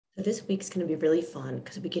So this week's going to be really fun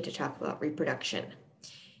because we get to talk about reproduction.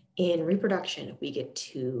 In reproduction, we get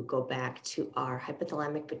to go back to our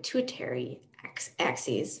hypothalamic-pituitary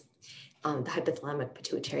axes, the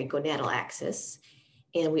hypothalamic-pituitary gonadal axis,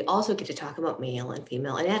 and we also get to talk about male and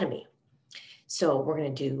female anatomy. So we're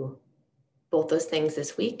going to do both those things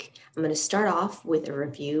this week. I'm going to start off with a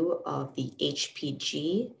review of the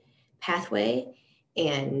HPG pathway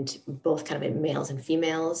and both kind of in males and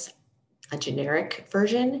females, a generic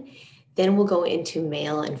version. Then we'll go into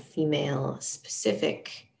male and female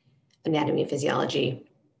specific anatomy and physiology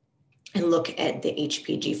and look at the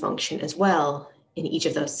HPG function as well in each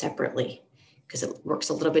of those separately because it works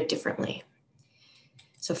a little bit differently.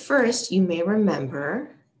 So first, you may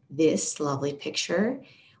remember this lovely picture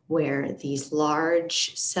where these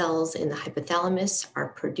large cells in the hypothalamus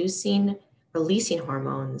are releasing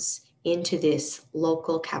hormones into this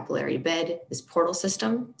local capillary bed, this portal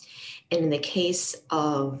system. And in the case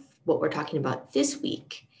of what we're talking about this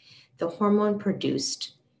week, the hormone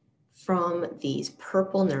produced from these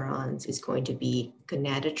purple neurons is going to be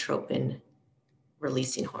gonadotropin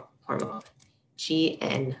releasing hormone,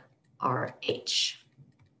 GnRH.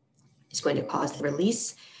 It's going to cause the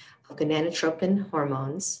release of gonadotropin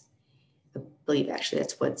hormones. I believe actually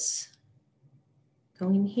that's what's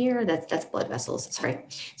going here. That's blood vessels, sorry.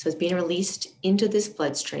 So it's being released into this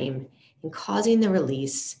bloodstream and causing the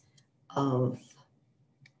release of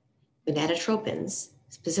gonadotropins.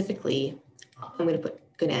 Specifically, I'm going to put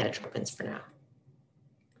gonadotropins for now.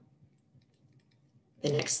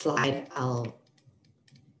 The next slide, I'll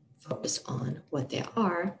focus on what they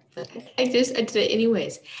are, but I did it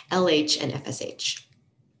anyways. LH and FSH.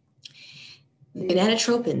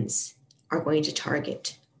 Gonadotropins are going to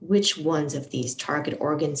target which ones of these target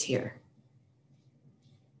organs here?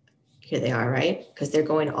 Here they are, right? Because they're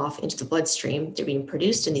going off into the bloodstream. They're being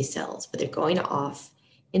produced in these cells, but they're going off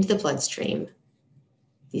into the bloodstream,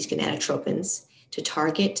 these gonadotropins, to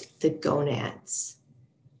target the gonads.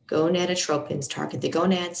 Gonadotropins target the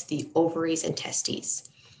gonads, the ovaries, and testes.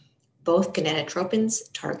 Both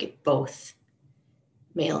gonadotropins target both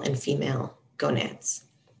male and female gonads.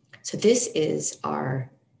 So this is our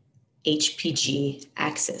HPG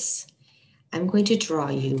axis. I'm going to draw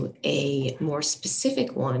you a more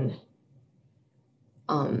specific one,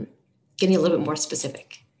 getting a little bit more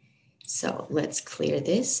specific. So let's clear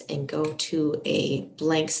this and go to a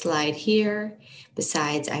blank slide here.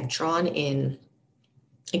 Besides, I've drawn in,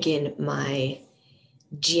 again, my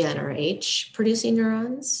GnRH producing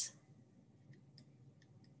neurons.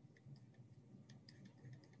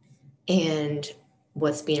 And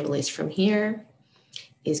what's being released from here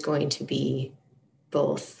is going to be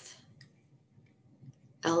both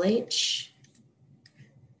LH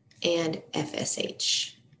and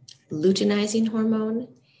FSH, luteinizing hormone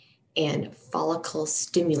and follicle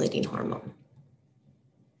stimulating hormone.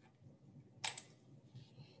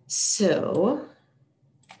 So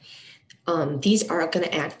these are going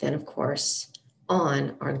to act then, of course,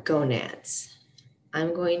 on our gonads.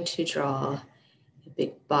 I'm going to draw a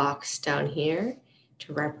big box down here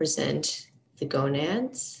to represent the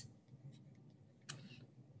gonads.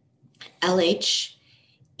 LH,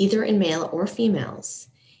 either in male or females,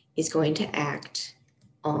 is going to act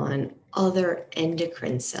on other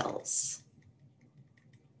endocrine cells.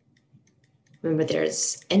 Remember,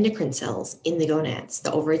 there's endocrine cells in the gonads.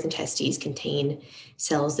 The ovaries and testes contain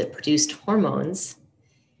cells that produced hormones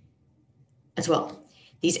as well.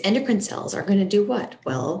 These endocrine cells are going to do what?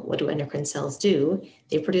 Well, what do endocrine cells do?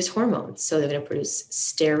 They produce hormones. So they're going to produce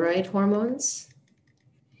steroid hormones.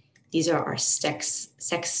 These are our sex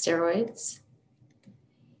steroids.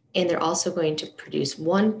 And they're also going to produce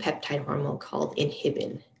one peptide hormone called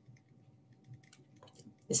inhibin.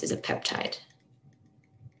 This is a peptide.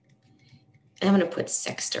 And I'm going to put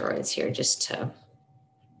sex steroids here just to,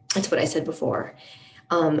 that's what I said before.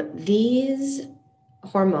 These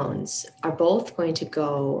hormones are both going to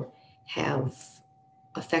go have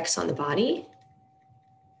effects on the body.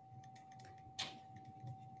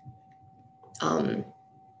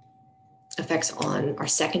 Effects on our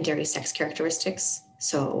secondary sex characteristics.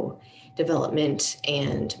 So development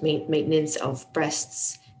and maintenance of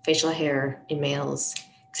breasts, facial hair in males,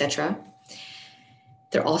 etc.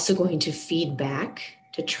 They're also going to feed back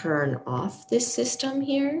to turn off this system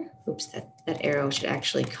here. Oops, that arrow should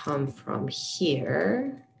actually come from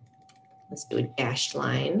here. Let's do a dashed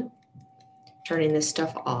line, turning this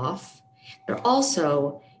stuff off. They're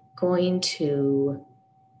also going to,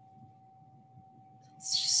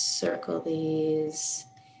 let's just circle these.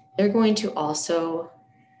 They're going to also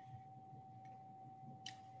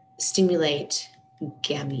stimulate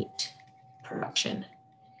gamete production,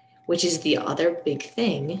 which is the other big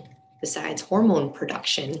thing besides hormone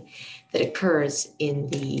production that occurs in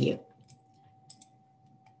the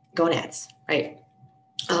gonads, right?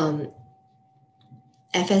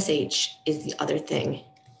 FSH is the other thing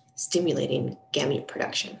stimulating gamete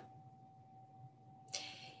production.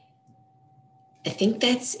 I think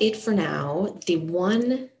that's it for now.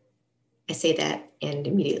 I say that and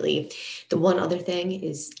immediately, the one other thing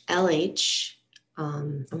is LH.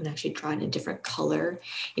 I'm gonna actually draw it in a different color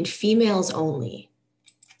in females only.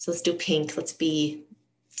 So let's do pink. Let's be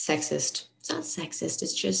sexist. It's not sexist,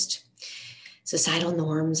 it's just societal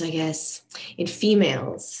norms, I guess. In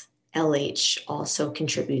females, LH also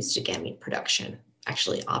contributes to gamete production,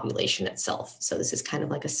 actually ovulation itself. So this is kind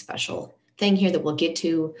of like a special thing here that we'll get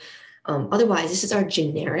to. Otherwise, this is our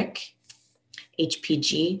generic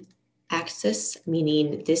HPG axis,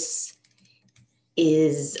 meaning this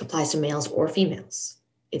applies to males or females.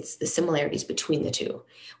 It's the similarities between the two.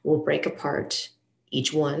 We'll break apart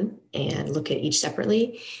each one and look at each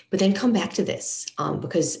separately, but then come back to this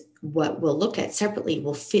because what we'll look at separately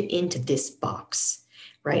will fit into this box,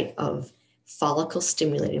 right, of follicle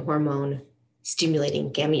stimulating hormone,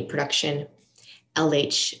 stimulating gamete production,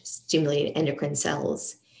 LH stimulating endocrine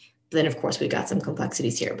cells. But then, of course, we've got some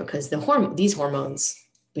complexities here because these hormones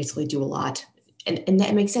basically do a lot. And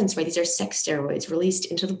that makes sense, right? These are sex steroids released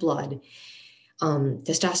into the blood,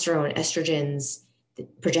 testosterone, estrogens,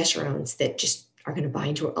 progesterones that just are going to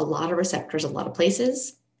bind to a lot of receptors, a lot of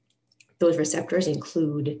places. Those receptors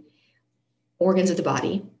include organs of the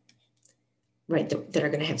body, right, that are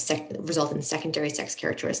going to have result in secondary sex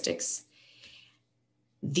characteristics,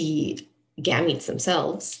 the gametes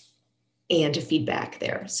themselves, and to feedback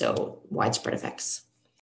there. So widespread effects.